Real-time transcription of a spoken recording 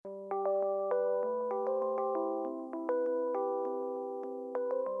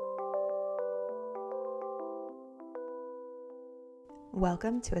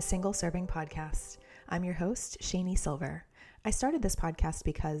Welcome to a Single Serving Podcast. I'm your host, Shani Silver. I started this podcast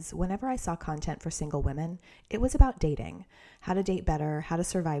because whenever I saw content for single women, it was about dating, how to date better, how to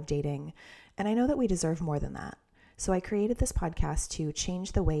survive dating, and I know that we deserve more than that. So I created this podcast to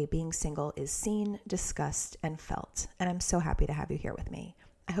change the way being single is seen, discussed, and felt, and I'm so happy to have you here with me.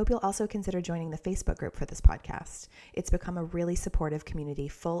 I hope you'll also consider joining the Facebook group for this podcast. It's become a really supportive community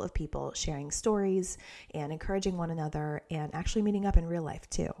full of people sharing stories and encouraging one another and actually meeting up in real life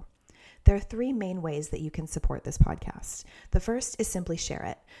too. There are three main ways that you can support this podcast. The first is simply share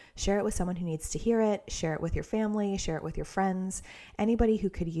it. Share it with someone who needs to hear it, share it with your family, share it with your friends, anybody who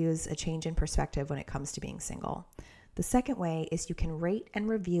could use a change in perspective when it comes to being single. The second way is you can rate and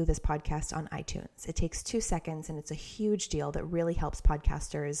review this podcast on iTunes. It takes 2 seconds and it's a huge deal that really helps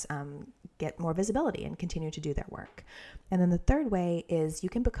podcasters get more visibility and continue to do their work. And then the third way is you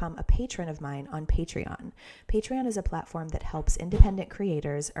can become a patron of mine on Patreon. Patreon is a platform that helps independent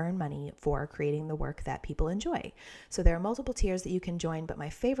creators earn money for creating the work that people enjoy. So there are multiple tiers that you can join, but my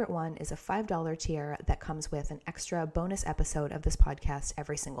favorite one is a $5 tier that comes with an extra bonus episode of this podcast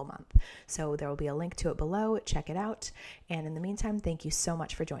every single month. So there will be a link to it below. Check it out. And in the meantime, thank you so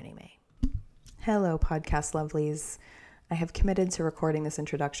much for joining me. Hello, podcast lovelies. I have committed to recording this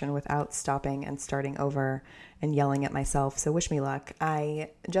introduction without stopping and starting over and yelling at myself, so wish me luck. I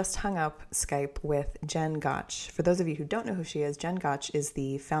just hung up Skype with Jen Gotch. For those of you who don't know who she is, Jen Gotch is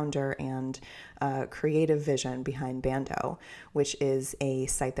the founder and creative vision behind Bando, which is a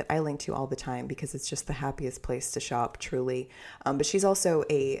site that I link to all the time because it's just the happiest place to shop, truly. But she's also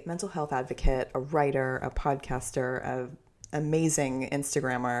a mental health advocate, a writer, a podcaster, amazing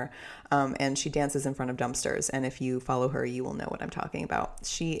Instagrammer, and she dances in front of dumpsters. And if you follow her, you will know what I'm talking about.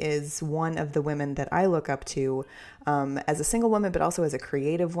 She is one of the women that I look up to as a single woman, but also as a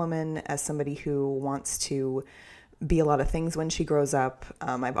creative woman, as somebody who wants to be a lot of things when she grows up.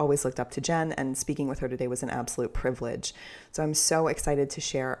 I've always looked up to Jen, and speaking with her today was an absolute privilege. So I'm so excited to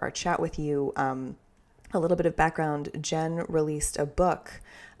share our chat with you. A little bit of background, Jen released a book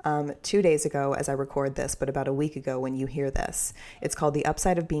 2 days ago as I record this, but about a week ago when you hear this. It's called The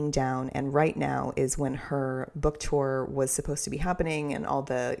Upside of Being Down, and right now is when her book tour was supposed to be happening and all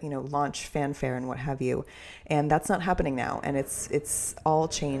the, launch fanfare and what have you. And that's not happening now, and it's all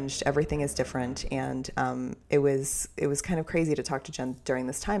changed. Everything is different, and it was kind of crazy to talk to Jen during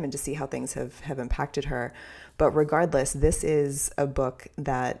this time and to see how things have impacted her. But regardless, this is a book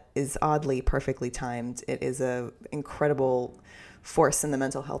that is oddly perfectly timed. It is a incredible force in the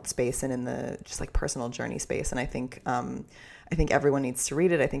mental health space and in the just like personal journey space. And I think everyone needs to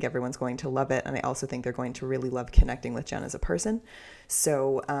read it. I think everyone's going to love it. And I also think they're going to really love connecting with Jen as a person.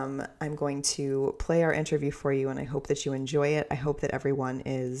 So I'm going to play our interview for you, and I hope that you enjoy it. I hope that everyone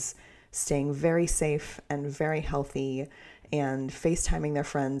is staying very safe and very healthy and FaceTiming their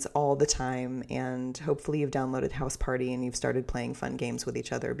friends all the time. And hopefully you've downloaded House Party and you've started playing fun games with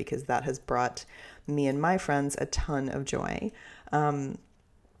each other, because that has brought me and my friends a ton of joy.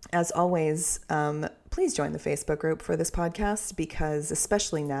 As always, please join the Facebook group for this podcast, because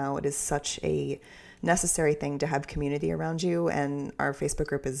especially now it is such a necessary thing to have community around you. And our Facebook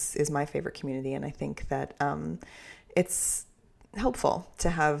group is my favorite community. And I think that it's helpful to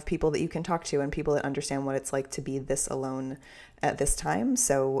have people that you can talk to and people that understand what it's like to be this alone at this time.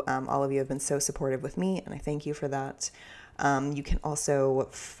 So all of you have been so supportive with me, and I thank you for that. You can also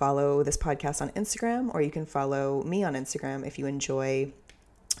follow this podcast on Instagram, or you can follow me on Instagram if you enjoy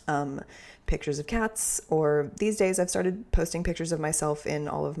pictures of cats, or these days I've started posting pictures of myself in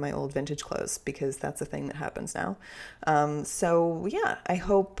all of my old vintage clothes, because that's a thing that happens now. So yeah, I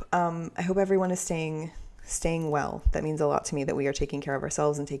hope everyone is staying well. That means a lot to me that we are taking care of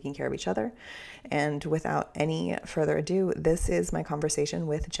ourselves and taking care of each other. And without any further ado, this is my conversation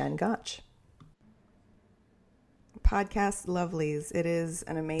with Jen Gotch. Podcast lovelies, it is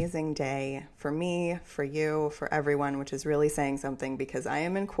an amazing day for me, for you, for everyone, which is really saying something, because I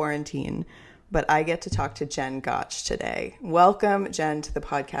am in quarantine, but I get to talk to Jen Gotch today. Welcome, Jen, to the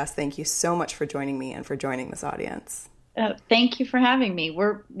podcast. Thank you so much for joining me and for joining this audience. Thank you for having me.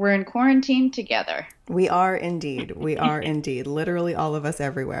 We're in quarantine together. We are indeed. We are indeed. Literally all of us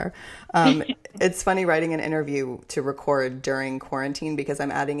everywhere. It's funny writing an interview to record during quarantine, because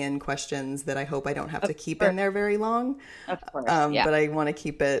I'm adding in questions that I hope I don't have to keep in there very long. Of course, yeah. But I want to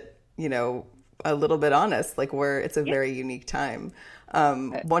keep it, a little bit honest. Like it's a very unique time.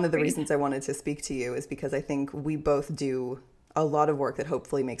 One of the reasons I wanted to speak to you is because I think we both do a lot of work that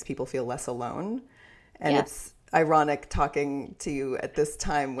hopefully makes people feel less alone. And It's ironic talking to you at this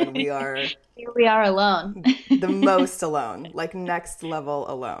time when we are here we are alone. The most alone, like next level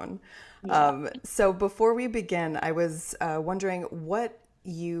alone. Yeah. So before we begin, I was wondering what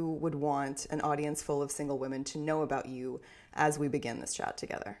you would want an audience full of single women to know about you as we begin this chat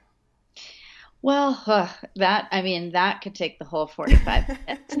together. Well, I mean, that could take the whole 45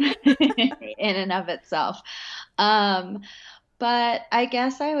 minutes in and of itself. Um, but I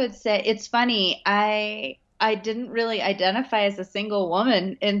guess I would say it's funny. I didn't really identify as a single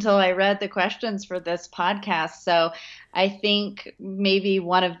woman until I read the questions for this podcast. So I think maybe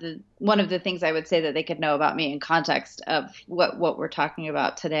one of the things I would say that they could know about me in context of what we're talking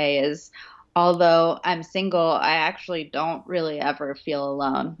about today is, although I'm single, I actually don't really ever feel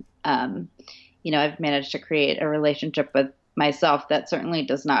alone. I've managed to create a relationship with myself that certainly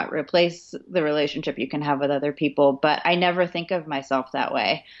does not replace the relationship you can have with other people, but I never think of myself that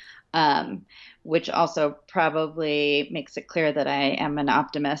way. Which also probably makes it clear that I am an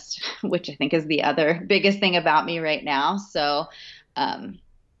optimist, which I think is the other biggest thing about me right now. So,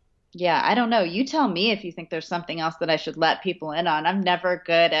 yeah, I don't know. You tell me if you think there's something else that I should let people in on. I'm never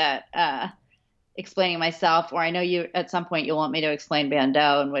good at explaining myself, or I know you at some point you'll want me to explain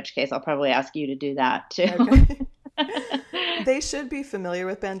Bandeau, in which case I'll probably ask you to do that too. Okay. They should be familiar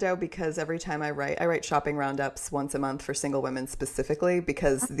with Bandeau because every time I write shopping roundups once a month for single women specifically,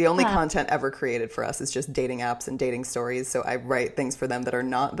 because the only content ever created for us is just dating apps and dating stories. So I write things for them that are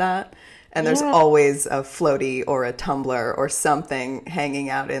not that. And there's always a floaty or a Tumblr or something hanging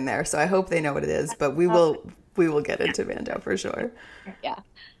out in there. So I hope they know what it is, but we will get into Bandeau for sure. Yeah.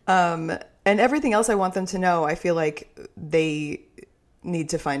 And everything else I want them to know, I feel like they need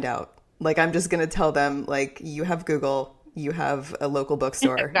to find out. Like, I'm just going to tell them, like, you have Google, you have a local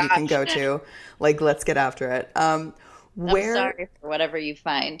bookstore you can go to. Like, let's get after it. I'm sorry for whatever you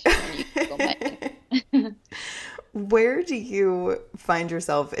find when you Google my Where do you find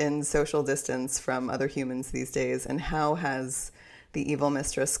yourself in social distance from other humans these days? And how has the evil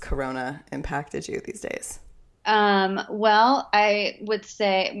mistress Corona impacted you these days? Well, I would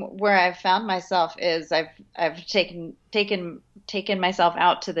say where I've found myself is I've taken myself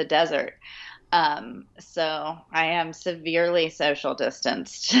out to the desert. So I am severely social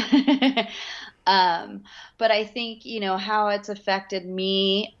distanced. But I think, how it's affected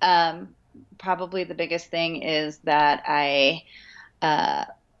me, probably the biggest thing is that I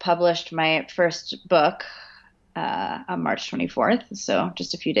published my first book on March 24th, so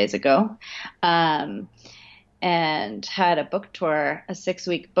just a few days ago. And had a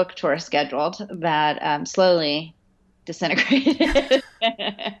 6-week book tour scheduled that slowly disintegrated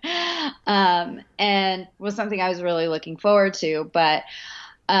and was something I was really looking forward to. But,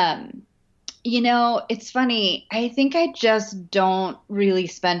 it's funny. I think I just don't really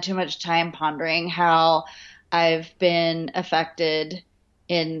spend too much time pondering how I've been affected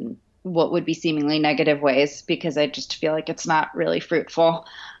in what would be seemingly negative ways, because I just feel like it's not really fruitful.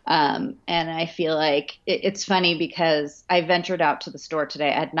 And I feel like it's funny because I ventured out to the store today.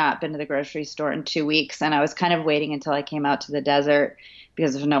 I had not been to the grocery store in 2 weeks, and I was kind of waiting until I came out to the desert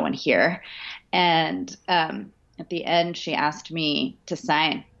because there's no one here. And at the end, she asked me to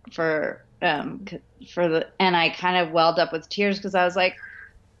sign and I kind of welled up with tears because I was like,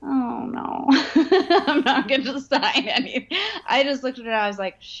 oh no, I'm not going to sign anything. I just looked at her and I was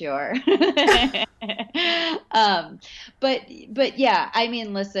like, sure. But yeah, I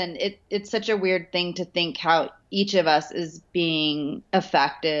mean, listen, it's such a weird thing to think how each of us is being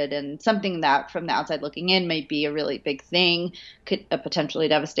affected, and something that from the outside looking in might be a really big thing, a potentially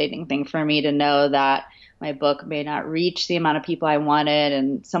devastating thing for me to know that my book may not reach the amount of people I wanted,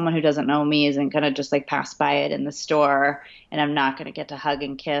 and someone who doesn't know me isn't going to just like pass by it in the store, and I'm not going to get to hug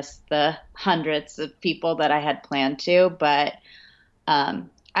and kiss the hundreds of people that I had planned to. But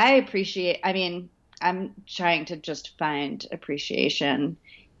I'm trying to just find appreciation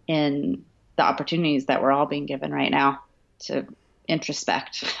in the opportunities that we're all being given right now to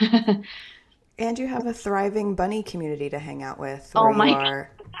introspect. And you have a thriving bunny community to hang out with Oh where my you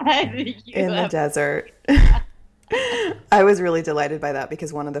are God. in the desert. I was really delighted by that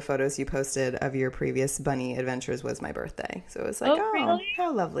because one of the photos you posted of your previous bunny adventures was my birthday. So it was like, really?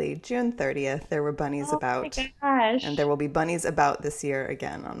 How lovely. June 30th, there were bunnies about. Oh my gosh. And there will be bunnies about this year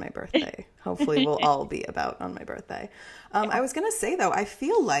again on my birthday. Hopefully we'll all be about on my birthday. I was going to say, though, I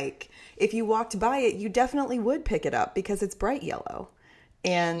feel like if you walked by it, you definitely would pick it up because it's bright yellow.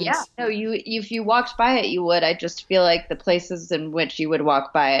 And yeah, no, if you walked by it, you would. I just feel like the places in which you would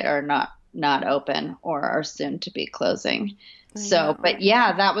walk by it are not open or are soon to be closing. So, but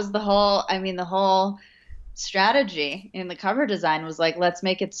yeah, that was the whole strategy in the cover design was like, let's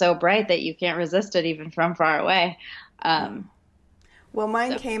make it so bright that you can't resist it even from far away. Well,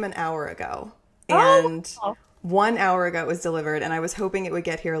 mine came an hour ago, and 1 hour ago it was delivered, and I was hoping it would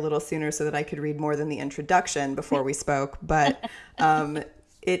get here a little sooner so that I could read more than the introduction before we spoke. But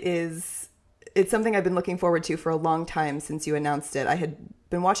it's something I've been looking forward to for a long time since you announced it. I had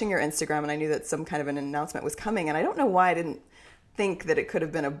been watching your Instagram, and I knew that some kind of an announcement was coming, and I don't know why I didn't think that it could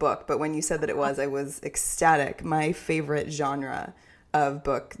have been a book, but when you said that it was, I was ecstatic. My favorite genre of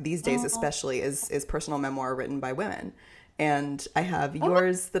book these days especially is personal memoir written by women. And I have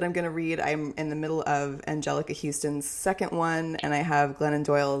yours that I'm going to read. I'm in the middle of Angelica Houston's second one, and I have Glennon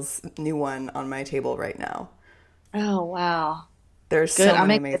Doyle's new one on my table right now. Oh, wow. There's Good. so I'll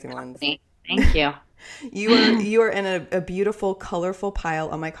many make amazing ones. Thank you. You are in a beautiful, colorful pile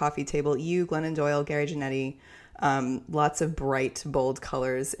on my coffee table. You, Glennon Doyle, Gary Janetti, lots of bright, bold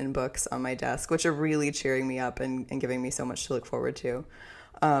colors in books on my desk, which are really cheering me up and giving me so much to look forward to.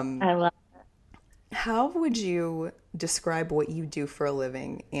 I love How would you describe what you do for a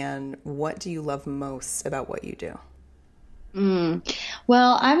living, and what do you love most about what you do?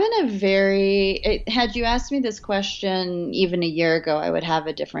 Well, I'm in had you asked me this question even a year ago, I would have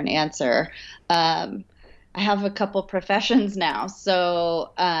a different answer. I have a couple professions now.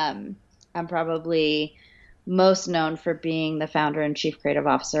 So I'm probably most known for being the founder and chief creative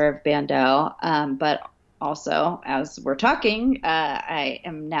officer of Bando. But also, as we're talking, I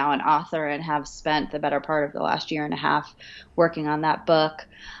am now an author and have spent the better part of the last year and a half working on that book.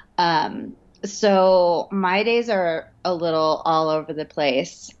 So my days are a little all over the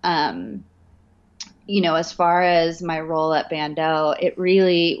place. As far as my role at Bando,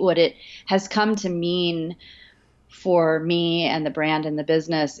 what it has come to mean for me and the brand and the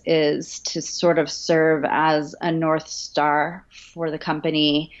business is to sort of serve as a North Star for the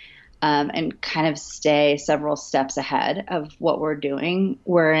company, and kind of stay several steps ahead of what we're doing.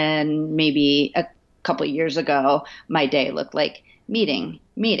 Wherein maybe a couple of years ago, my day looked like meeting,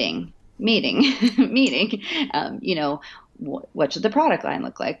 meeting. What should the product line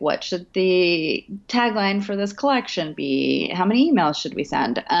look like? What should the tagline for this collection be? How many emails should we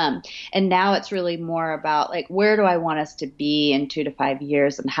send? And now it's really more about like, where do I want us to be in 2 to 5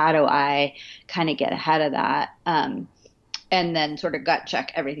 years, and how do I kind of get ahead of that? And then sort of gut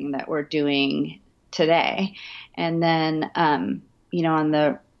check everything that we're doing today. And then, on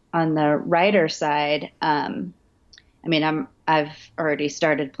the writer side, I've already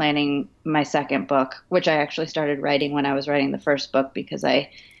started planning my second book, which I actually started writing when I was writing the first book because I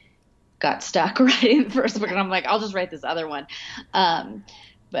got stuck writing the first book, and I'm like, I'll just write this other one.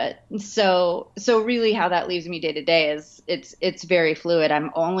 But so really how that leaves me day to day is it's very fluid.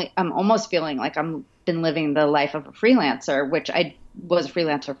 I'm almost feeling like I'm been living the life of a freelancer, which I was a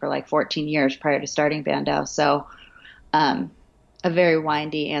freelancer for like 14 years prior to starting Bando. So, a very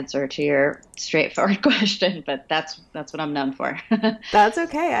windy answer to your straightforward question, but that's what I'm known for. That's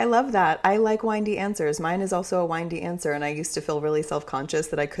okay. I love that. I like windy answers. Mine is also a windy answer, and I used to feel really self-conscious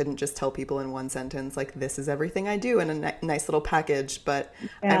that I couldn't just tell people in one sentence, like, this is everything I do in a nice little package. But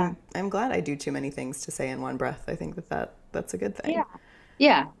yeah. I'm glad I do too many things to say in one breath. I think that's a good thing.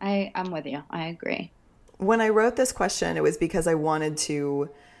 Yeah, I'm with you. I agree. When I wrote this question, it was because I wanted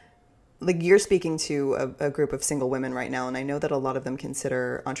to, like, you're speaking to a group of single women right now, and I know that a lot of them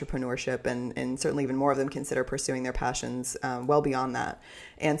consider entrepreneurship and certainly even more of them consider pursuing their passions well beyond that.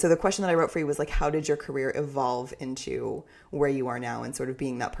 And so the question that I wrote for you was like, how did your career evolve into where you are now and sort of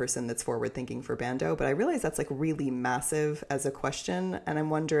being that person that's forward thinking for Bando? But I realize that's like really massive as a question, and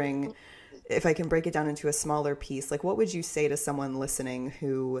I'm wondering if I can break it down into a smaller piece. Like, what would you say to someone listening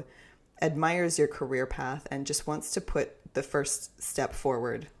who admires your career path and just wants to put the first step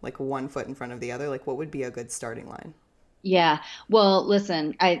forward, like one foot in front of the other? Like, what would be a good starting line? Yeah. Well,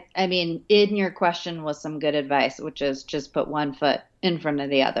 listen, I mean, in your question was some good advice, which is just put one foot in front of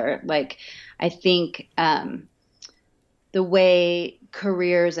the other. Like, I think the way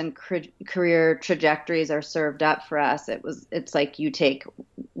careers and career trajectories are served up for us, it's like you take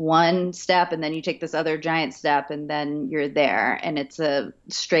one step and then you take this other giant step and then you're there, and it's a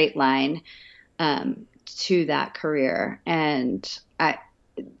straight line to that career. And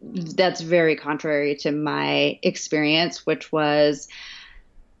that's very contrary to my experience, which was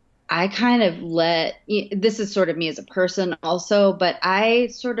I kind of this is sort of me as a person also, but I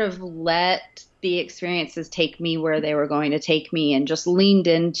sort of let the experiences take me where they were going to take me and just leaned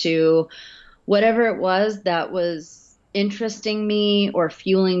into whatever it was that was interesting me or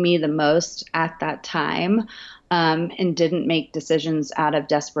fueling me the most at that time, and didn't make decisions out of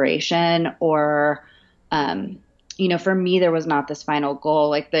desperation or, for me, there was not this final goal.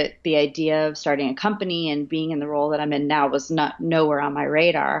 Like the idea of starting a company and being in the role that I'm in now was nowhere on my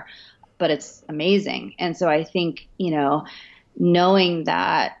radar, but it's amazing. And so I think, knowing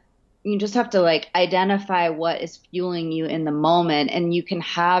that you just have to like identify what is fueling you in the moment, and you can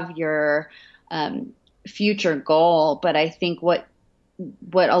have your future goal. But I think what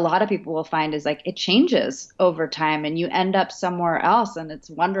a lot of people will find is like it changes over time and you end up somewhere else, and it's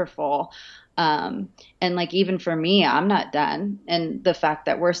wonderful. And like, even for me, I'm not done. And the fact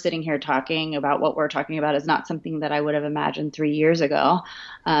that we're sitting here talking about what we're talking about is not something that I would have imagined 3 years ago.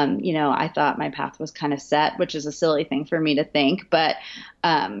 I thought my path was kind of set, which is a silly thing for me to think, but,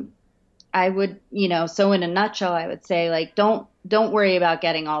 I would, so in a nutshell, I would say like, don't worry about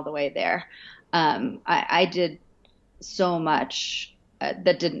getting all the way there. I did so much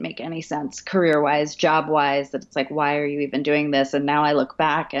that didn't make any sense career wise, job wise, that it's like, why are you even doing this? And now I look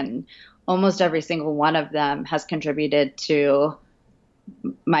back and almost every single one of them has contributed to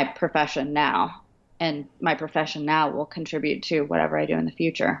my profession now. And my profession now will contribute to whatever I do in the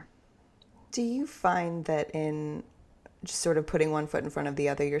future. Do you find that in just sort of putting one foot in front of the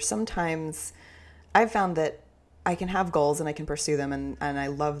other, I've found that I can have goals and I can pursue them, and I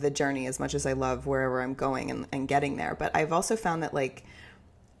love the journey as much as I love wherever I'm going and getting there. But I've also found that like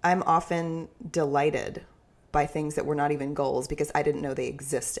I'm often delighted by things that were not even goals because I didn't know they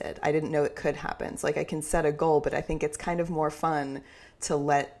existed. I didn't know it could happen. So like I can set a goal, but I think it's kind of more fun to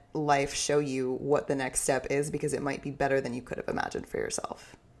let life show you what the next step is because it might be better than you could have imagined for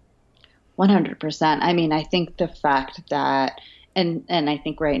yourself. 100%. I mean, I think the fact that, and I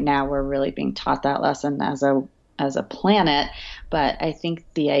think right now we're really being taught that lesson as a planet, but I think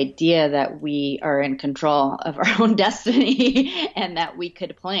the idea that we are in control of our own destiny and that we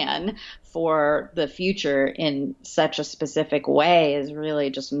could plan for the future in such a specific way is really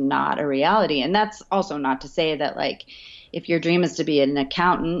just not a reality. And that's also not to say that like, if your dream is to be an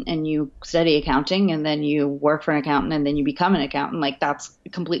accountant and you study accounting and then you work for an accountant and then you become an accountant, like that's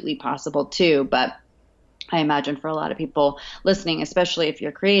completely possible too. But I imagine for a lot of people listening, especially if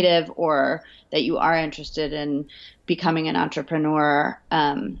you're creative or that you are interested in becoming an entrepreneur,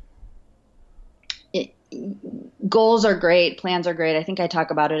 goals are great, plans are great. I think I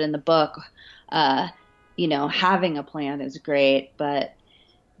talk about it in the book. Having a plan is great, but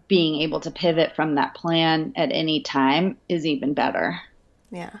being able to pivot from that plan at any time is even better.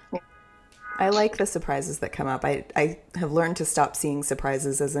 Yeah. I like the surprises that come up. I have learned to stop seeing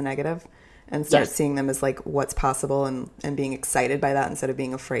surprises as a negative and start seeing them as like what's possible and being excited by that instead of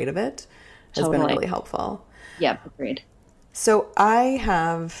being afraid of it has been really helpful. Yeah, agreed. So I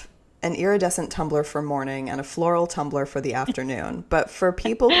have an iridescent tumbler for morning and a floral tumbler for the afternoon. But for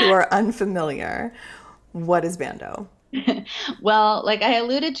people who are unfamiliar, what is Bando? Well, like I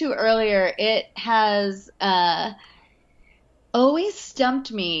alluded to earlier, it has always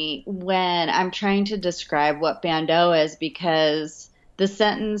stumped me when I'm trying to describe what Bando is, because the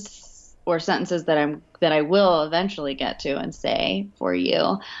sentence or sentences that I will eventually get to and say for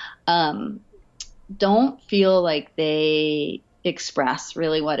you don't feel like they express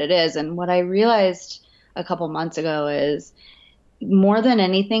really what it is. And what I realized a couple months ago is, more than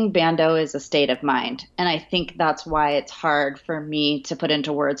anything, Bando is a state of mind. And I think that's why it's hard for me to put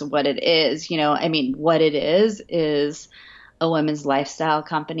into words what it is. What it is a women's lifestyle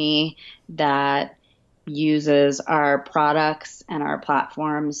company that uses our products and our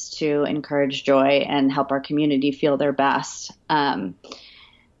platforms to encourage joy and help our community feel their best.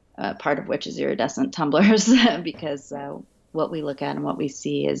 Part of which is iridescent tumblers, because what we look at and what we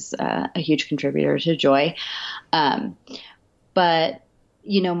see is a huge contributor to joy. But,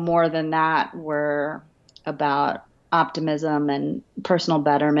 more than that, we're about optimism and personal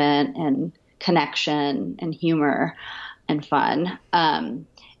betterment and connection and humor and fun.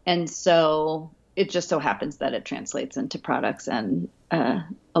 And so it just so happens that it translates into products and a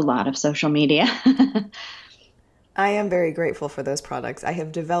lot of social media. I am very grateful for those products. I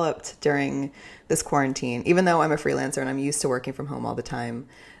have developed during this quarantine, even though I'm a freelancer and I'm used to working from home all the time,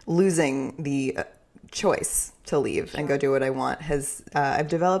 losing the choice to leave and go do what I want I've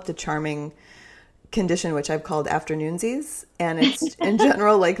developed a charming condition which I've called afternoonsies, and it's in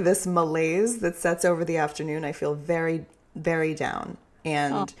general like this malaise that sets over the afternoon. I feel very, very down,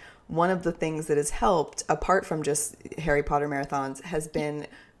 and one of the things that has helped, apart from just Harry Potter marathons, has been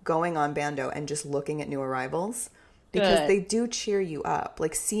going on Bando and just looking at new arrivals, because they do cheer you up.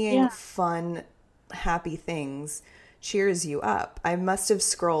 Like seeing fun, happy things cheers you up. I must have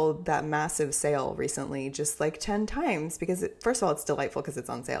scrolled that massive sale recently just like 10 times because first of all, it's delightful because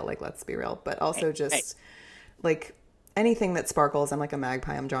it's on sale. Like, let's be real, but also like anything that sparkles. I'm like a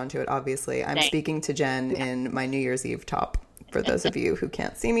magpie. I'm drawn to it. Obviously I'm speaking to Jen in my New Year's Eve top for those of you who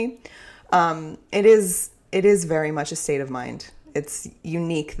can't see me. It is very much a state of mind. It's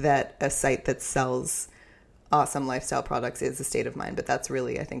unique that a site that sells awesome lifestyle products is a state of mind, but that's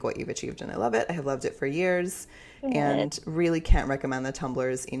really, I think, what you've achieved, and I love it. I have loved it for years. Good. And really can't recommend the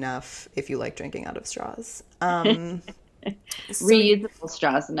tumblers enough if you like drinking out of straws. Reusable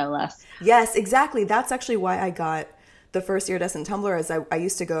straws, no less. Yes, exactly. That's actually why I got the first iridescent tumbler. Is I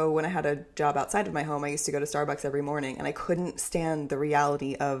used to go, when I had a job outside of my home, I used to go to Starbucks every morning, and I couldn't stand the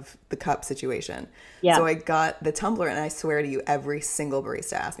reality of the cup situation. Yeah. So I got the tumbler, and I swear to you, every single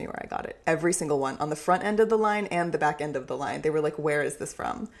barista asked me where I got it. Every single one, on the front end of the line and the back end of the line. They were like, where is this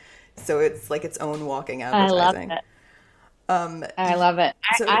from? So it's like its own walking advertising. I love it.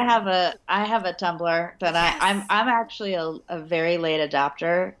 So, I have a tumbler that yes. I'm actually a very late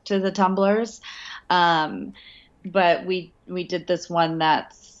adopter to the tumblers. But we did this one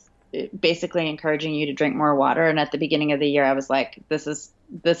that's basically encouraging you to drink more water. And at the beginning of the year, I was like, this is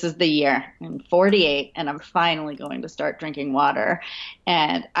the year. I'm 48 and I'm finally going to start drinking water.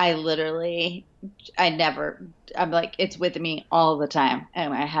 And I'm like, it's with me all the time.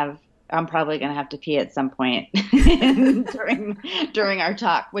 And I'm probably going to have to pee at some point during our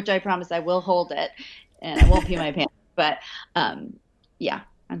talk, which I promise I will hold it and I won't pee my pants. But yeah,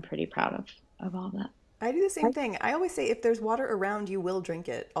 I'm pretty proud of all that. I do the same thing. I always say, if there's water around, you will drink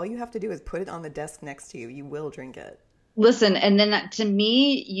it. All you have to do is put it on the desk next to you. You will drink it. Listen, and then to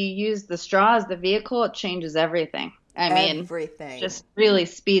me, you use the straw as the vehicle. It changes everything. I mean, everything. Just really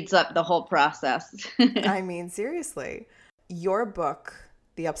speeds up the whole process. I mean, seriously. Your book,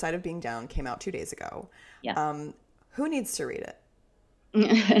 The Upside of Being Down, came out 2 days ago. Yeah. Who needs to read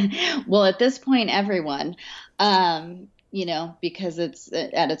it? Well, at this point, everyone. Because it's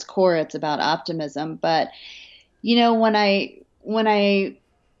at its core, it's about optimism. But, when I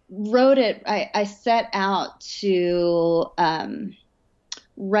wrote it, I set out to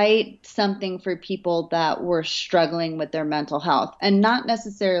write something for people that were struggling with their mental health, and not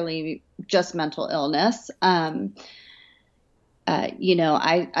necessarily just mental illness.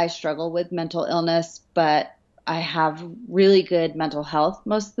 I struggle with mental illness, but I have really good mental health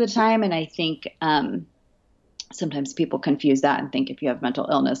most of the time. And I think sometimes people confuse that and think if you have mental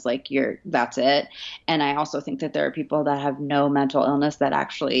illness, like that's it. And I also think that there are people that have no mental illness that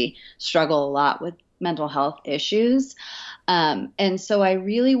actually struggle a lot with mental health issues. And so I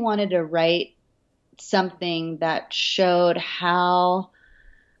really wanted to write something that showed how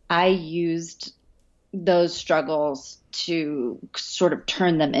I used those struggles to sort of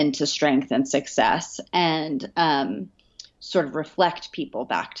turn them into strength and success, and sort of reflect people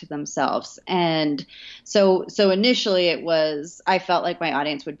back to themselves. And so initially I felt like my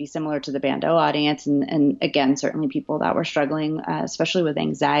audience would be similar to the Bando audience. And again, certainly people that were struggling, especially with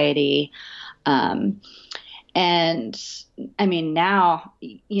anxiety. And I mean, now,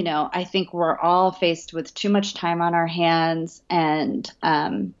 I think we're all faced with too much time on our hands and,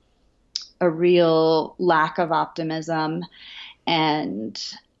 a real lack of optimism, and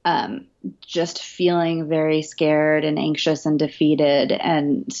just feeling very scared and anxious and defeated.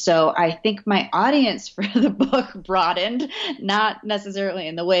 And so I think my audience for the book broadened, not necessarily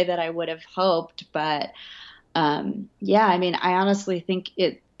in the way that I would have hoped, but I honestly think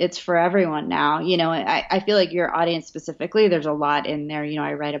it's for everyone now. I feel like your audience specifically, there's a lot in there.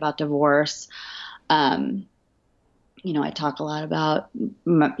 I write about divorce. I talk a lot about,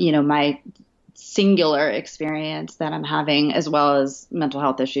 my singular experience that I'm having, as well as mental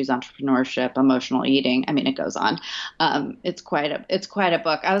health issues, entrepreneurship, emotional eating. I mean, it goes on. It's quite a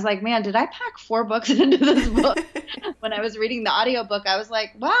book. I was like, man, did I pack 4 books into this book? When I was reading the audiobook, I was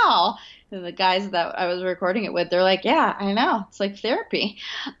like, wow. And the guys that I was recording it with, they're like, yeah, I know. It's like therapy.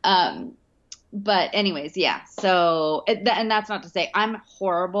 But anyways, yeah. So, and that's not to say I'm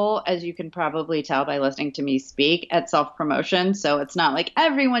horrible, as you can probably tell by listening to me speak, at self-promotion. So it's not like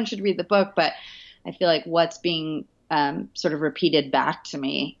everyone should read the book, but I feel like what's being sort of repeated back to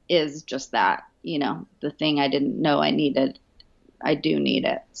me is just that, the thing I didn't know I needed, I do need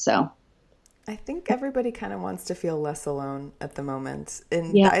it. So I think everybody kind of wants to feel less alone at the moment.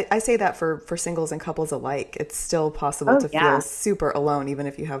 And yeah. I say that for singles and couples alike. It's still possible to feel super alone, even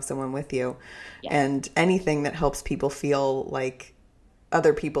if you have someone with you. Yeah. And anything that helps people feel like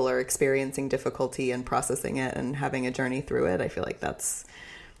other people are experiencing difficulty and processing it and having a journey through it, I feel like that's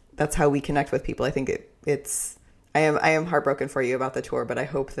how we connect with people. I think I am heartbroken for you about the tour, but I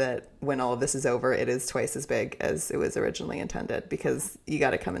hope that when all of this is over, it is twice as big as it was originally intended, because you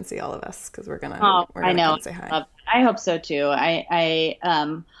got to come and see all of us, because we're gonna come and say hi. I hope so too. I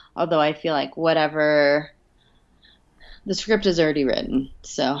although I feel like whatever, the script is already written.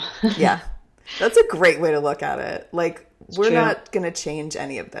 So yeah, that's a great way to look at it. Like, we're true. not gonna change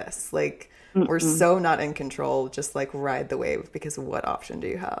any of this. Like, we're so not in control. Just like ride the wave, because what option do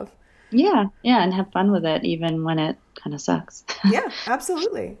you have? Yeah, yeah, and have fun with it even when it kind of sucks. Yeah,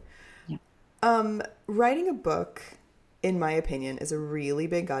 absolutely. Yeah. Writing a book, in my opinion, is a really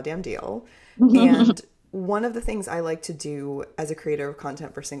big goddamn deal. And one of the things I like to do as a creator of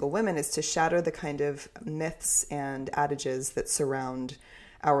content for single women is to shatter the kind of myths and adages that surround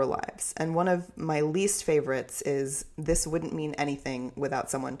our lives. And one of my least favorites is this wouldn't mean anything without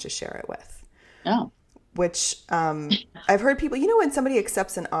someone to share it with. Oh, Which I've heard people, when somebody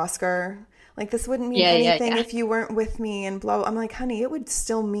accepts an Oscar, like this wouldn't mean yeah, yeah, anything yeah. if you weren't with me and blah, blah. I'm like, honey, it would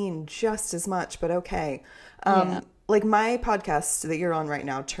still mean just as much, but okay. Yeah. Like my podcast that you're on right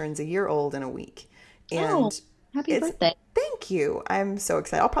now turns a year old in a week. Oh, And happy it's, birthday. thank you. I'm so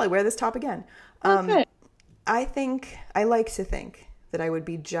excited. I'll probably wear this top again. Okay. I like to think that I would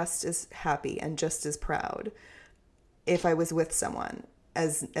be just as happy and just as proud if I was with someone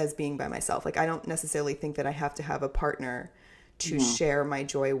as being by myself. Like I don't necessarily think that I have to have a partner to No. share my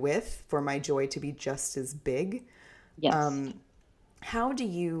joy with for my joy to be just as big. Yes. How do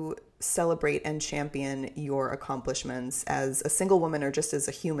you celebrate and champion your accomplishments as a single woman or just as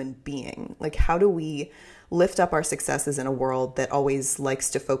a human being? Like how do we lift up our successes in a world that always likes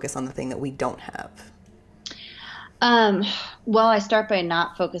to focus on the thing that we don't have? Um, well, I start by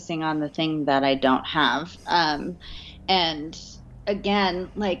not focusing on the thing that I don't have. And again,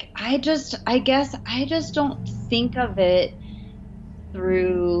 like I guess I just don't think of it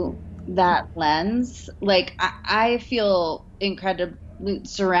through that lens. Like I feel incredibly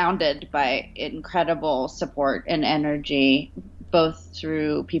surrounded by incredible support and energy, both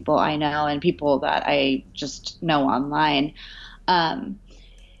through people I know and people that I just know online. Um,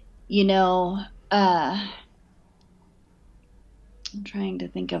 you know, I'm trying to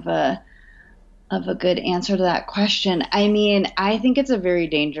think of a good answer to that question. I mean, I think it's a very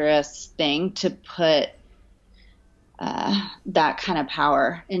dangerous thing to put that kind of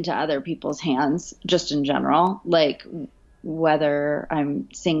power into other people's hands, just in general. Like whether I'm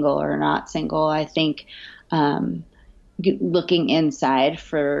single or not single, I think um, looking inside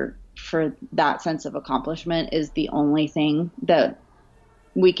for that sense of accomplishment is the only thing that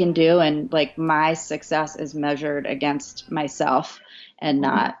we can do. And like my success is measured against myself and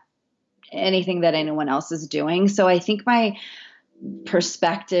not anything that anyone else is doing. So I think my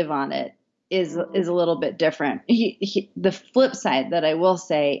perspective on it is a little bit different. The flip side that I will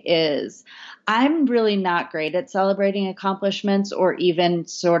say is I'm really not great at celebrating accomplishments or even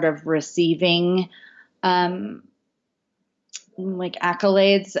sort of receiving like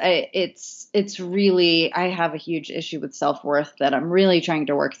accolades. It's really, I have a huge issue with self-worth that I'm really trying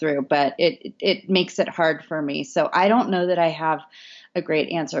to work through, but it makes it hard for me. So I don't know that I have a great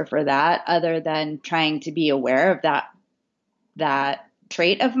answer for that other than trying to be aware of that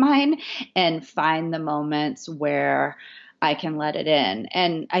trait of mine and find the moments where I can let it in.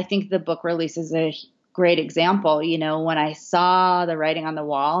 And I think the book release is a great example. You know, when I saw the writing on the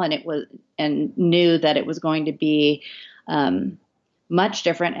wall and knew that it was going to be much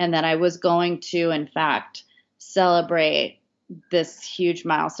different and that I was going to, in fact, celebrate this huge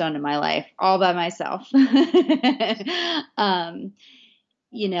milestone in my life all by myself.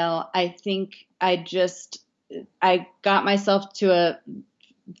 You know, I think I got myself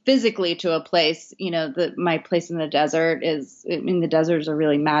physically to a place, you know, my place in the desert the desert is a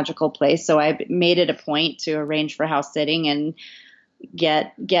really magical place. So I made it a point to arrange for house sitting and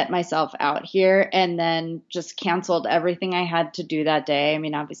get myself out here, and then just canceled everything I had to do that day. I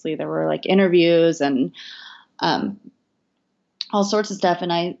mean, obviously there were like interviews and, all sorts of stuff.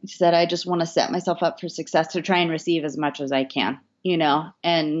 And I said, I just want to set myself up for success to try and receive as much as I can, you know,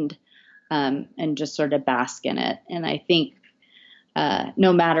 and just sort of bask in it. And I think,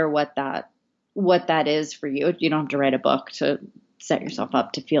 no matter what that is for you, you don't have to write a book to set yourself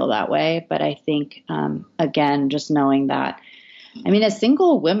up to feel that way. But I think, again, just knowing that, I mean, as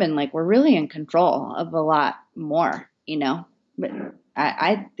single women, like we're really in control of a lot more, you know, but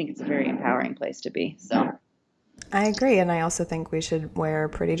I think it's a very empowering place to be. So. I agree. And I also think we should wear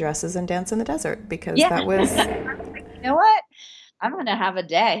pretty dresses and dance in the desert because Yeah. that was You know what? I'm going to have a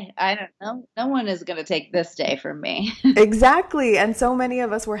day. I don't know. No one is going to take this day from me. exactly. And so many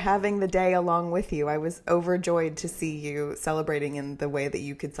of us were having the day along with you. I was overjoyed to see you celebrating in the way that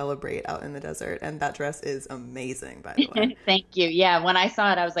you could celebrate out in the desert. And that dress is amazing, by the way. Thank you. Yeah, when I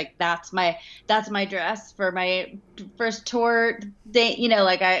saw it, I was like, that's my dress for my first tour day. You know,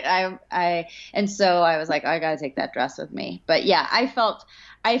 like and so I was like, I got to take that dress with me. But yeah, I felt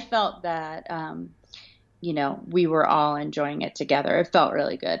that, you know, we were all enjoying it together. It felt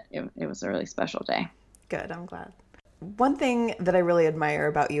really good. It was a really special day. Good. I'm glad. One thing that I really admire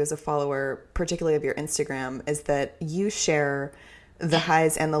about you as a follower, particularly of your Instagram, is that you share the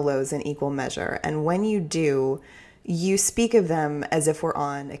highs and the lows in equal measure. And when you do, you speak of them as if we're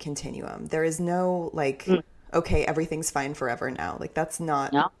on a continuum. There is no like, okay, everything's fine forever now. Like that's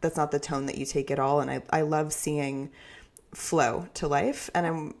not No. the tone that you take at all. And I love seeing flow to life. And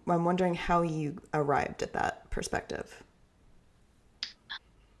I'm wondering how you arrived at that perspective.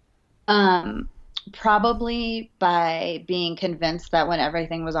 Probably by being convinced that when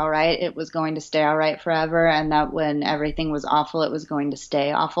everything was all right, it was going to stay all right forever, and that when everything was awful, it was going to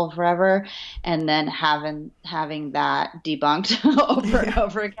stay awful forever. And then having that debunked over and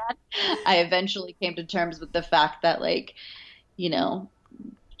over again, I eventually came to terms with the fact that, like,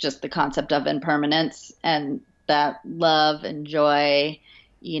 just the concept of impermanence and that love and joy,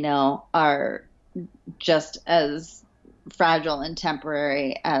 are just as fragile and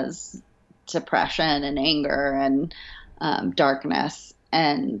temporary as depression and anger and darkness,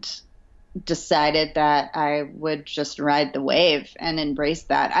 and decided that I would just ride the wave and embrace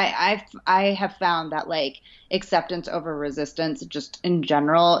that. I have found that like acceptance over resistance just in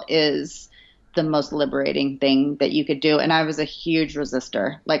general is the most liberating thing that you could do. And I was a huge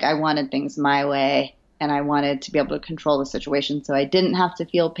resistor. Like I wanted things my way, and I wanted to be able to control the situation so I didn't have to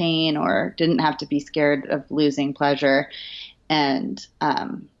feel pain or didn't have to be scared of losing pleasure. And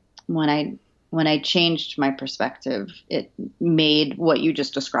when I changed my perspective, it made what you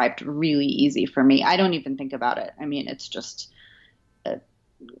just described really easy for me. I don't even think about it. I mean, it's just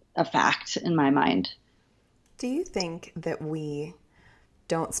a fact in my mind. Do you think that we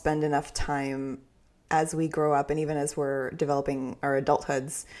don't spend enough time as we grow up and even as we're developing our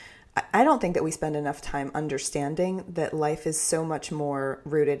adulthoods? I don't think that we spend enough time understanding that life is so much more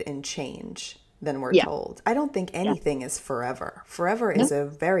rooted in change than we're told. I don't think anything is forever. Forever is a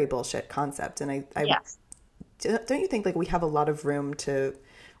very bullshit concept. And don't you think like we have a lot of room to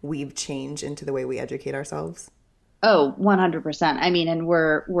weave change into the way we educate ourselves? Oh, 100%. I mean, and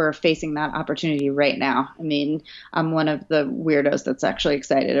we're facing that opportunity right now. I mean, I'm one of the weirdos that's actually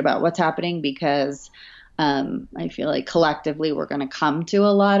excited about what's happening because I feel like collectively we're going to come to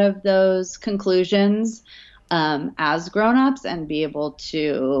a lot of those conclusions as grown-ups and be able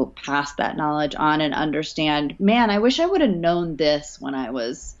to pass that knowledge on and understand, man, I wish I would have known this when I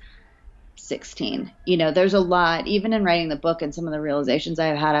was 16. There's a lot, even in writing the book and some of the realizations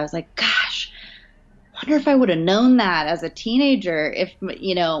I've had, I was like, gosh, I wonder if I would have known that as a teenager, if,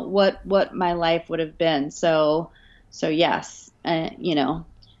 what my life would have been. So yes,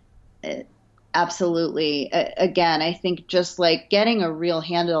 absolutely. Again, I think just like getting a real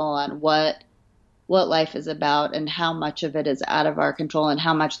handle on what life is about and how much of it is out of our control and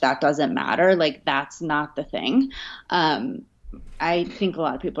how much that doesn't matter. Like that's not the thing. I think a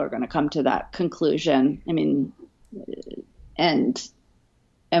lot of people are going to come to that conclusion. I mean, and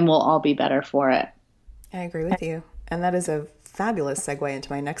we'll all be better for it. I agree with you. And that is a fabulous segue into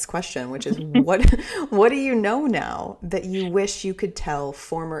my next question, which is what do you know now that you wish you could tell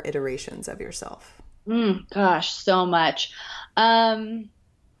former iterations of yourself? Gosh, so much.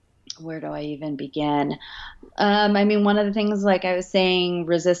 Where do I even begin? I mean, one of the things, like I was saying,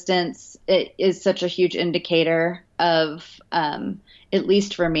 resistance it is such a huge indicator of, at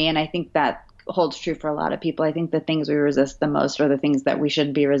least for me, and I think that holds true for a lot of people. I think the things we resist the most are the things that we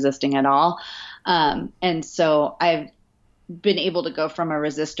shouldn't be resisting at all. And so I've been able to go from a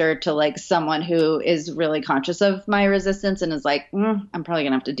resistor to like someone who is really conscious of my resistance and is like, I'm probably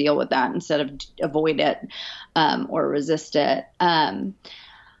gonna have to deal with that instead of avoid it or resist it.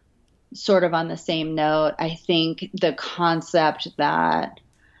 Sort of on the same note, I think the concept that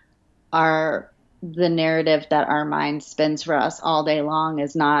the narrative that our mind spins for us all day long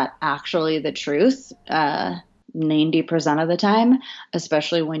is not actually the truth 90% of the time,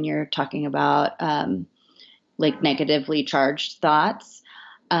 especially when you're talking about like negatively charged thoughts.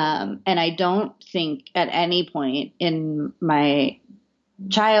 And I don't think at any point in my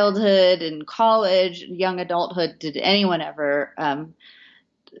childhood and college, young adulthood, did anyone ever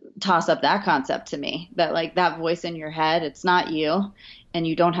toss up that concept to me, that like that voice in your head, it's not you and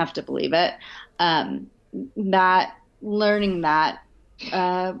you don't have to believe it. That learning that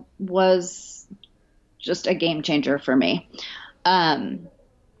was just a game changer for me. And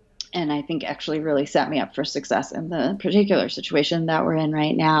I think actually really set me up for success in the particular situation that we're in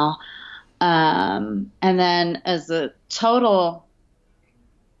right now. And then as a total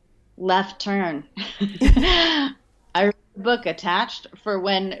left turn, I wrote a book Attached for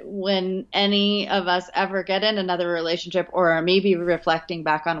when any of us ever get in another relationship or are maybe reflecting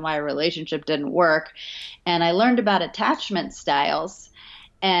back on why a relationship didn't work. And I learned about attachment styles.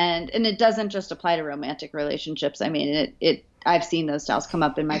 And it doesn't just apply to romantic relationships. I mean, I've seen those styles come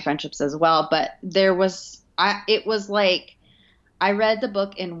up in my friendships as well. But it was like I read the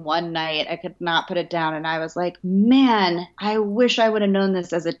book in one night. I could not put it down. And I was like, man, I wish I would have known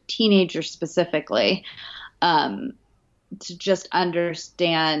this as a teenager specifically, to just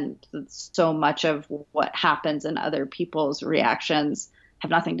understand that so much of what happens in other people's reactions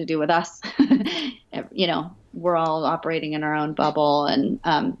have nothing to do with us. We're all operating in our own bubble. And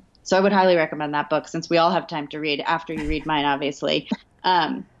so I would highly recommend that book, since we all have time to read after you read mine, obviously.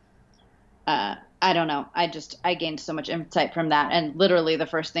 I don't know. I gained so much insight from that. And literally the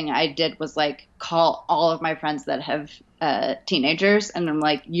first thing I did was like call all of my friends that have teenagers. And I'm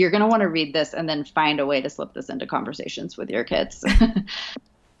like, you're going to want to read this and then find a way to slip this into conversations with your kids.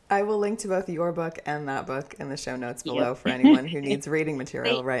 I will link to both your book and that book in the show notes below for anyone who needs reading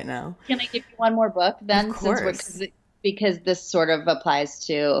material right now. Can I give you one more book then? Of course. Because this sort of applies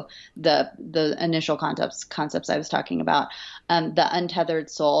to the initial concepts I was talking about. The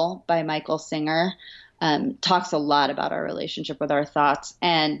Untethered Soul by Michael Singer talks a lot about our relationship with our thoughts.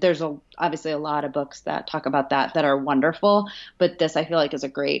 And there's obviously a lot of books that talk about that are wonderful. But this, I feel like, is a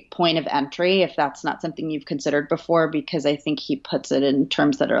great point of entry if that's not something you've considered before, because I think he puts it in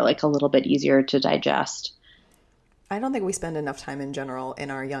terms that are like a little bit easier to digest. I don't think we spend enough time in general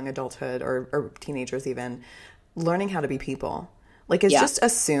in our young adulthood or teenagers even learning how to be people. Like, it's just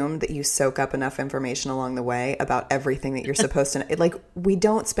assumed that you soak up enough information along the way about everything that you're supposed to know. Like, we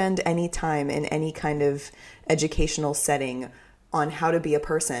don't spend any time in any kind of educational setting on how to be a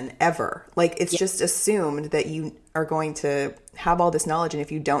person ever. Like, it's just assumed that you are going to have all this knowledge, and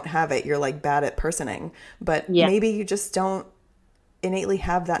if you don't have it, you're like bad at personing. But maybe you just don't innately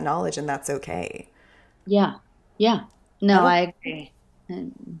have that knowledge, and that's okay. Yeah. No, I agree.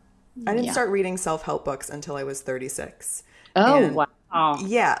 I didn't start reading self-help books until I was 36. Oh, wow.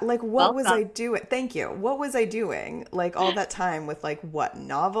 Yeah, like what was I doing? Thank you. What was I doing? Like all that time with like what,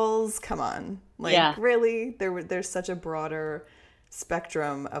 novels? Come on. Like really? There's such a broader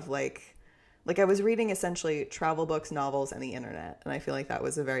spectrum of like I was reading essentially travel books, novels, and the internet. And I feel like that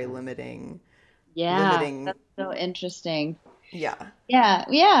was a very limiting. That's so interesting. Yeah.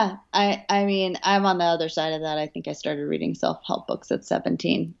 I mean, I'm on the other side of that. I think I started reading self-help books at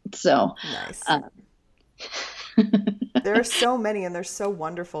 17. So nice. There are so many, and they're so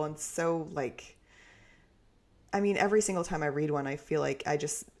wonderful and so like, I mean, every single time I read one, I feel like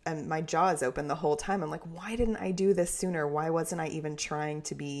and my jaw is open the whole time. I'm like, why didn't I do this sooner? Why wasn't I even trying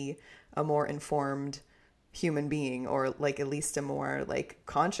to be a more informed human being, or like at least a more like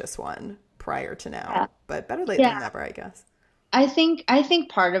conscious one prior to now? Yeah. But better late than never, I guess. I think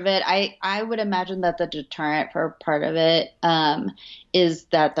part of it, I would imagine that the deterrent for part of it is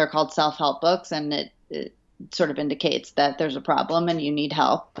that they're called self-help books, and it sort of indicates that there's a problem and you need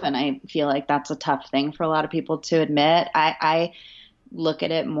help. And I feel like that's a tough thing for a lot of people to admit. I look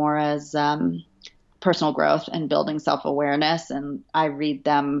at it more as personal growth and building self-awareness, and I read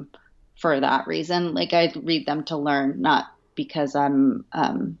them for that reason. Like, I read them to learn, not because I'm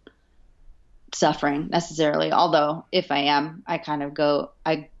suffering necessarily. Although if I am, I kind of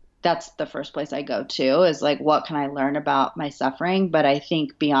that's the first place I go to, is like, what can I learn about my suffering? But I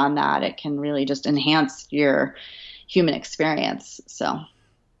think beyond that, it can really just enhance your human experience. So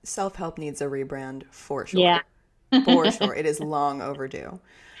self-help needs a rebrand for sure. Yeah. For sure. It is long overdue.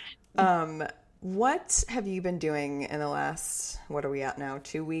 What have you been doing in the last, what are we at now,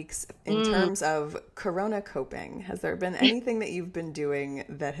 2 weeks, in terms of Corona coping? Has there been anything that you've been doing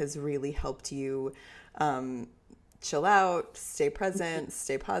that has really helped you chill out, stay present,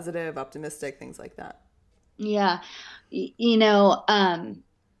 stay positive, optimistic, things like that? Yeah. I'm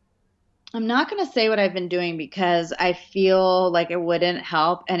not going to say what I've been doing because I feel like it wouldn't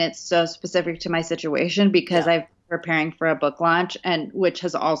help. And it's so specific to my situation because I've been preparing for a book launch, and which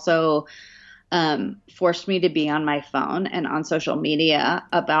has also forced me to be on my phone and on social media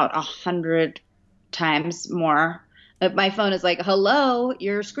about 100 times more. My phone is like, hello,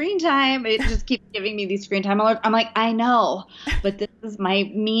 your screen time. It just keeps giving me these screen time alerts. I'm like, I know, but this is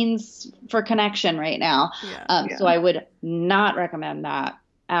my means for connection right now. So I would not recommend that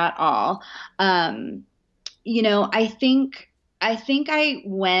at all. I think I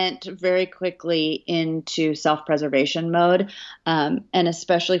went very quickly into self-preservation mode. And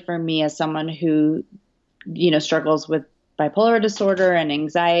especially for me as someone who, struggles with bipolar disorder and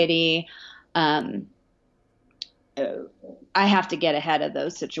anxiety, I have to get ahead of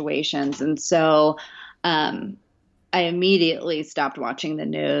those situations. And so I immediately stopped watching the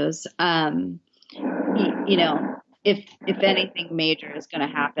news. If anything major is going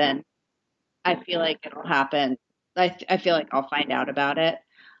to happen, I feel like it'll happen. I feel like I'll find out about it.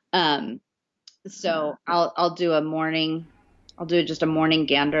 So I'll do just a morning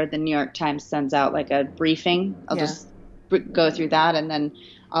gander. The New York Times sends out like a briefing. I'll just go through that, and then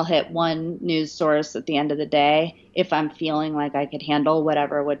I'll hit one news source at the end of the day if I'm feeling like I could handle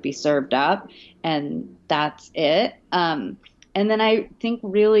whatever would be served up, and that's it. And then I think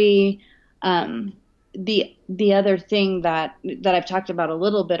really the other thing that I've talked about a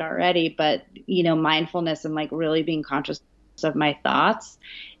little bit already, but mindfulness and like really being conscious of my thoughts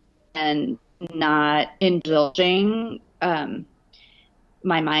and not indulging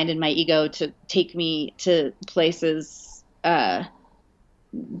my mind and my ego to take me to places,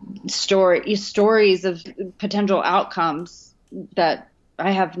 stories of potential outcomes that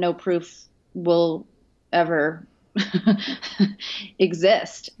I have no proof will ever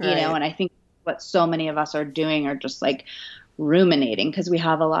exist, right. And I think what so many of us are doing are just like ruminating because we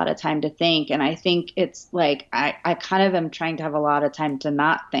have a lot of time to think. And I think it's like, I kind of am trying to have a lot of time to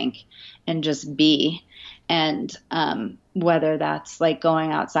not think and just be. And whether that's like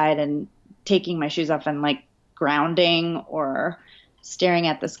going outside and taking my shoes off and like grounding or staring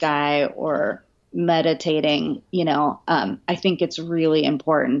at the sky or meditating, I think it's really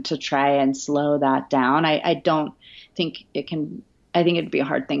important to try and slow that down. I don't think it can, I think it'd be a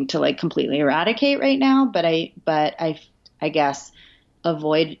hard thing to like completely eradicate right now, but I guess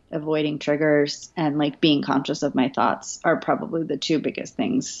avoiding triggers and like being conscious of my thoughts are probably the two biggest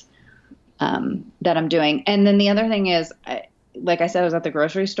things that I'm doing. And then the other thing is, like I said, I was at the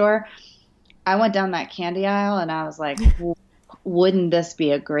grocery store. I went down that candy aisle and I was like, wouldn't this be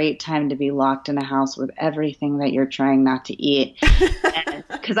a great time to be locked in a house with everything that you're trying not to eat?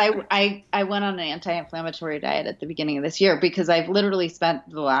 Because I went on an anti-inflammatory diet at the beginning of this year because I've literally spent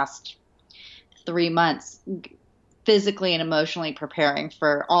the last 3 months physically and emotionally preparing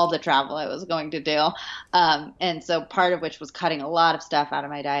for all the travel I was going to do. And so part of which was cutting a lot of stuff out of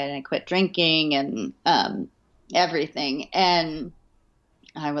my diet, and I quit drinking and everything. And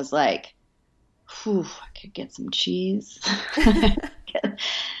I was like, I could get some cheese.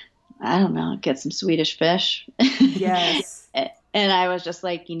 I don't know, get some Swedish fish. Yes. And I was just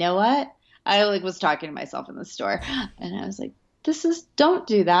like, you know what? I like was talking to myself in the store and I was like, don't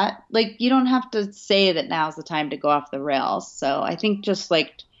do that. Like, you don't have to say that now's the time to go off the rails. So I think just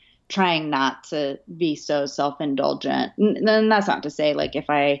like trying not to be so self-indulgent. And then that's not to say like if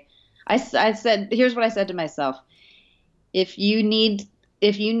I said, here's what I said to myself. If you need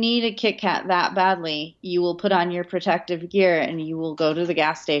a Kit Kat that badly, you will put on your protective gear and you will go to the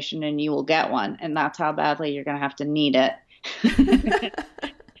gas station and you will get one. And that's how badly you're going to have to need it.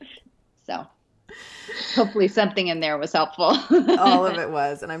 So hopefully something in there was helpful. All of it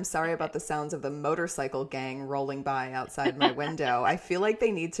was. And I'm sorry about the sounds of the motorcycle gang rolling by outside my window. I feel like they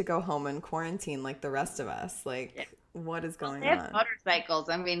need to go home and quarantine like the rest of us. Like, what is going on? Motorcycles.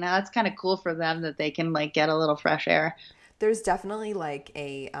 I mean, that's kind of cool for them that they can like get a little fresh air. There's definitely like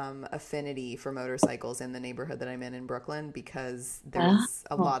a affinity for motorcycles in the neighborhood that I'm in Brooklyn because there's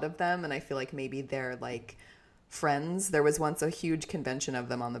a lot of them, and I feel like maybe they're like friends. There was once a huge convention of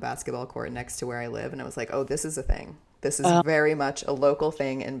them on the basketball court next to where I live, and it was like, oh, this is a thing. This is very much a local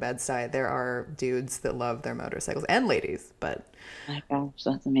thing in Bed-Stuy. There are dudes that love their motorcycles and ladies, but oh my gosh,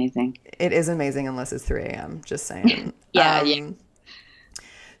 that's amazing. It is amazing unless it's 3 a.m. Just saying. Yeah.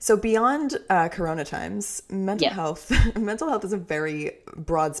 So beyond Corona times, mental health is a very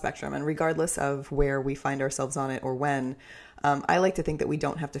broad spectrum, and regardless of where we find ourselves on it or when, I like to think that we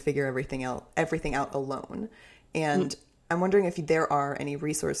don't have to figure everything out alone. And I'm wondering if there are any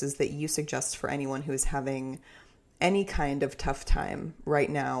resources that you suggest for anyone who is having any kind of tough time right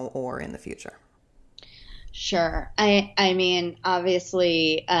now or in the future. Sure. I mean,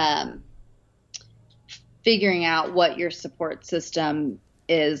 obviously, figuring out what your support system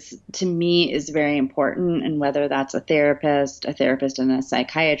is, to me, is very important. And whether that's a therapist and a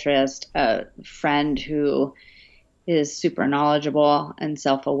psychiatrist, a friend who is super knowledgeable and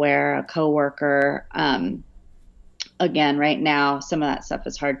self-aware, a coworker. Again, right now, some of that stuff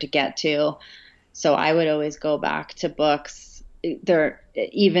is hard to get to. So I would always go back to books. There,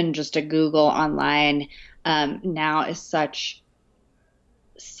 even just a Google online now is such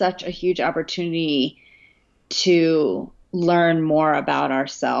a huge opportunity to learn more about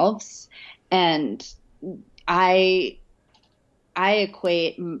ourselves. And I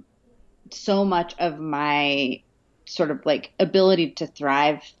equate so much of my sort of like ability to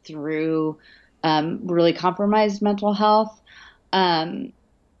thrive through really compromised mental health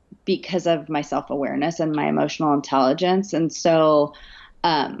because of my self-awareness and my emotional intelligence. And so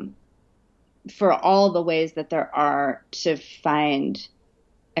for all the ways that there are to find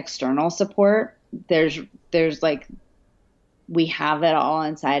external support, there's like, we have it all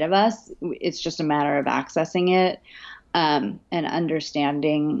inside of us. It's just a matter of accessing it and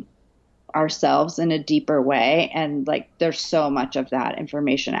understanding ourselves in a deeper way. And like, there's so much of that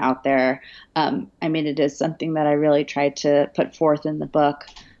information out there. I mean, it is something that I really tried to put forth in the book.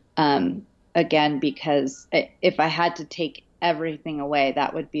 Again, because if I had to take everything away,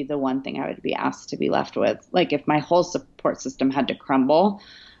 that would be the one thing I would be asked to be left with. Like if my whole support system had to crumble,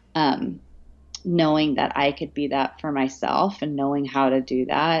 knowing that I could be that for myself and knowing how to do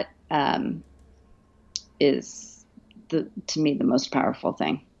that, is to me the most powerful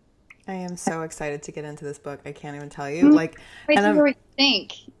thing. I am so excited to get into this book. I can't even tell you. Like, Wait to hear what you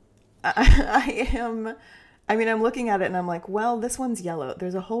think. I am. I mean, I'm looking at it and I'm like, well, this one's yellow.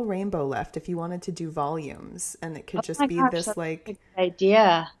 There's a whole rainbow left if you wanted to do volumes, and it could just be this like good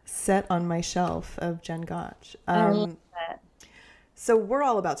idea set on my shelf of Jen Gotch. I love that. So we're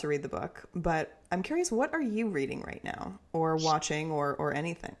all about to read the book, but I'm curious, what are you reading right now, or watching, or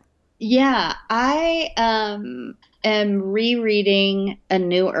anything? Yeah, I am rereading A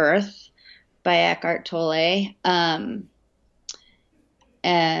New Earth by Eckhart Tolle,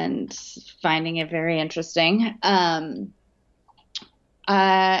 and finding it very interesting. And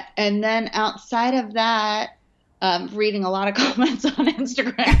then outside of that, reading a lot of comments on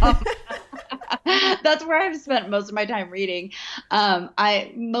Instagram. That's where I've spent most of my time reading.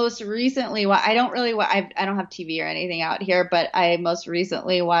 I most recently, I don't have TV or anything out here, but I most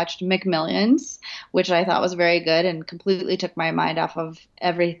recently watched McMillions, which I thought was very good and completely took my mind off of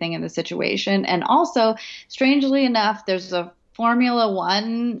everything in the situation. And also, strangely enough, there's a Formula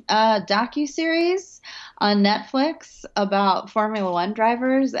One docuseries on Netflix about Formula One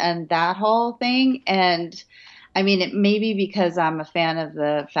drivers and that whole thing. And I mean, it may be because I'm a fan of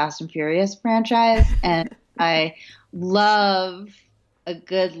the Fast and Furious franchise, and I love a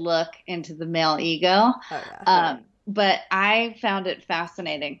good look into the male ego. Oh, yeah. But I found it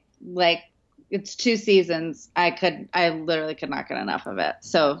fascinating. Like, it's 2 seasons. I literally could not get enough of it.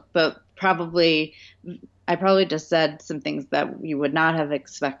 So, but I probably just said some things that you would not have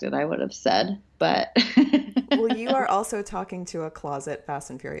expected I would have said, but. Well, you are also talking to a closet Fast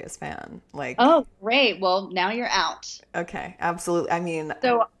and Furious fan. Like, oh, great. Well, now you're out. Okay, absolutely. I mean,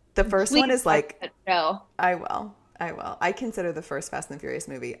 so the first one is like, no. I will. I consider the first Fast and Furious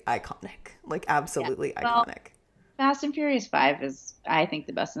movie iconic, like absolutely iconic. Fast and Furious 5 is, I think,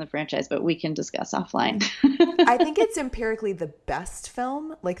 the best in the franchise, but we can discuss offline. I think it's empirically the best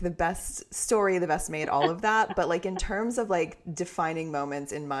film, like the best story, the best made, all of that. But like in terms of like defining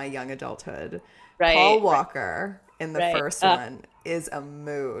moments in my young adulthood, right, Paul Walker in the first one is a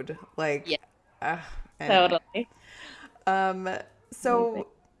mood. Like, anyway. Totally. So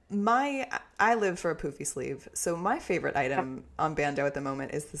I live for a poofy sleeve. So my favorite item on Bando at the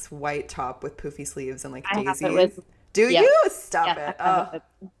moment is this white top with poofy sleeves and like daisies. Do you? Stop it. Oh,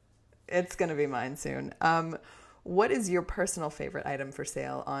 it's going to be mine soon. What is your personal favorite item for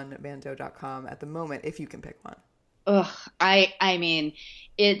sale on Bando.com at the moment, if you can pick one? I mean,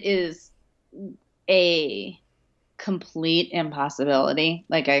 it is a complete impossibility.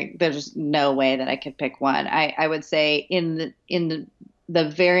 Like there's no way that I could pick one. I would say in the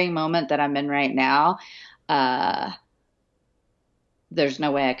very moment that I'm in right now, there's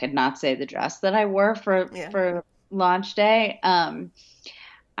no way I could not say the dress that I wore for launch day.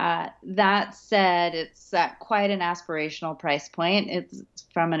 That said, it's at quite an aspirational price point. It's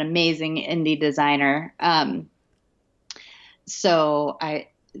from an amazing indie designer. So I'd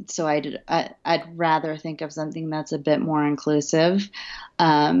rather think of something that's a bit more inclusive,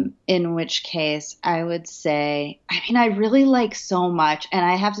 in which case I would say, I mean, I really like so much. And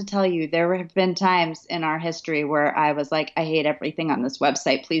I have to tell you, there have been times in our history where I was like, I hate everything on this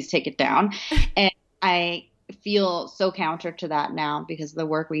website. Please take it down. And I feel so counter to that now because of the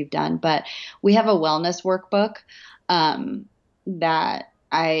work we've done. But we have a wellness workbook that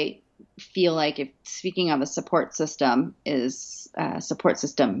I feel like, if speaking of a support system, is a support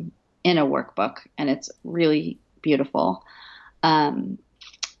system in a workbook, and it's really beautiful. And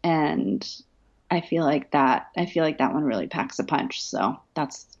I feel like that one really packs a punch. So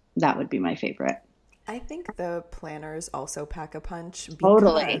that would be my favorite. I think the planners also pack a punch because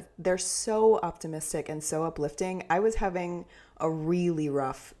totally. They're so optimistic and so uplifting. I was having a really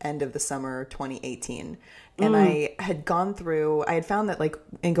rough end of the summer 2018. And I had found that like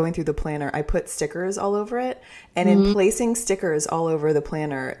in going through the planner, I put stickers all over it. And in placing stickers all over the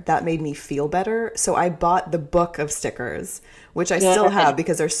planner, that made me feel better. So I bought the book of stickers, which I still have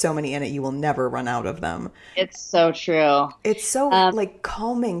because there's so many in it. You will never run out of them. It's so true. It's so like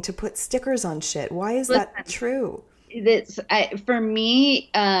calming to put stickers on shit. Why is that true? For me,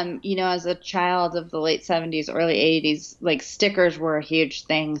 as a child of the late 70s, early 80s, like stickers were a huge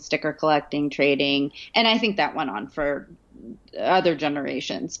thing, sticker collecting, trading. And I think that went on for other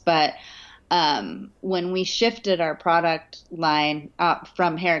generations. But when we shifted our product line up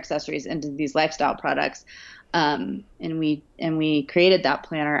from hair accessories into these lifestyle products, and we created that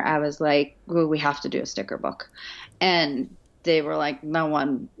planner, I was like, well, we have to do a sticker book. And they were like, no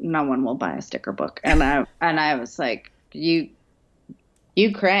one will buy a sticker book. And I was like, you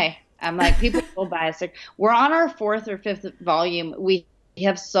cray. I'm like, people will buy a sticker. We're on our 4th or 5th volume. We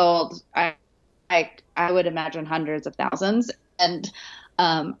have sold, I would imagine, hundreds of thousands. And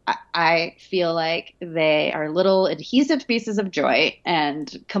I feel like they are little adhesive pieces of joy,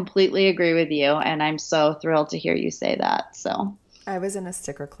 and completely agree with you. And I'm so thrilled to hear you say that. So I was in a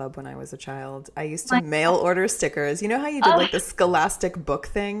sticker club when I was a child. I used to mail order stickers. You know how you did like the Scholastic book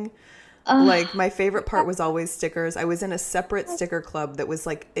thing? Like my favorite part was always stickers. I was in a separate sticker club that was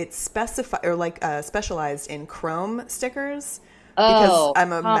like, it specified or like specialized in chrome stickers because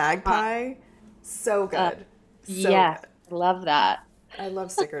I'm a magpie. So good. Yeah, good. Love that. I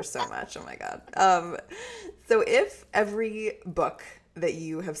love stickers so much. Oh my God. So if every book that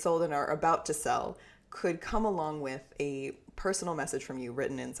you have sold and are about to sell could come along with a personal message from you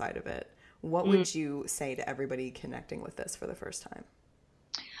written inside of it, what would you say to everybody connecting with this for the first time?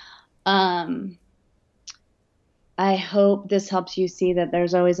 I hope this helps you see that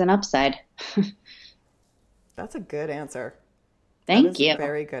there's always an upside. That's a good answer. Thank you. A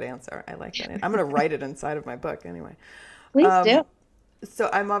very good answer. I like that. I'm going to write it inside of my book anyway. Please do.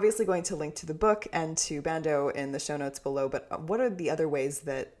 So I'm obviously going to link to the book and to Bando in the show notes below, but what are the other ways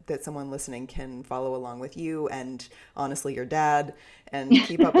that someone listening can follow along with you and honestly your dad and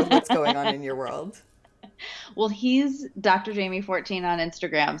keep up with what's going on in your world? Well, he's Dr. Jamie 14 on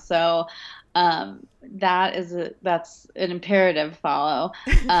Instagram. So that's an imperative follow.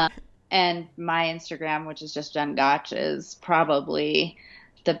 And my Instagram, which is just Jen Gotch, is probably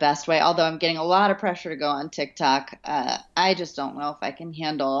the best way. Although I'm getting a lot of pressure to go on TikTok. I just don't know if I can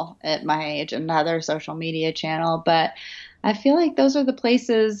handle at my age another social media channel. But I feel like those are the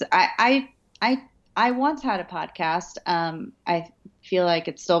places. I once had a podcast. I feel like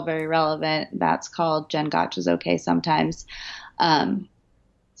it's still very relevant. That's called Jen Gotch is Okay Sometimes.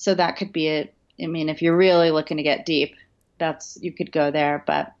 So that could be it. I mean, if you're really looking to get deep, you could go there.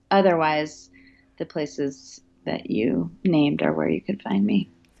 But otherwise, the places that you named are where you could find me.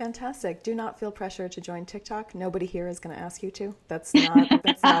 Fantastic. Do not feel pressure to join TikTok. Nobody here is going to ask you to. That's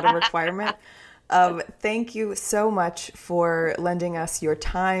not a requirement. Thank you so much for lending us your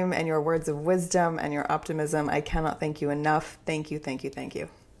time and your words of wisdom and your optimism. I cannot thank you enough. Thank you, thank you, thank you.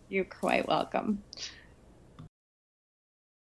 You're quite welcome.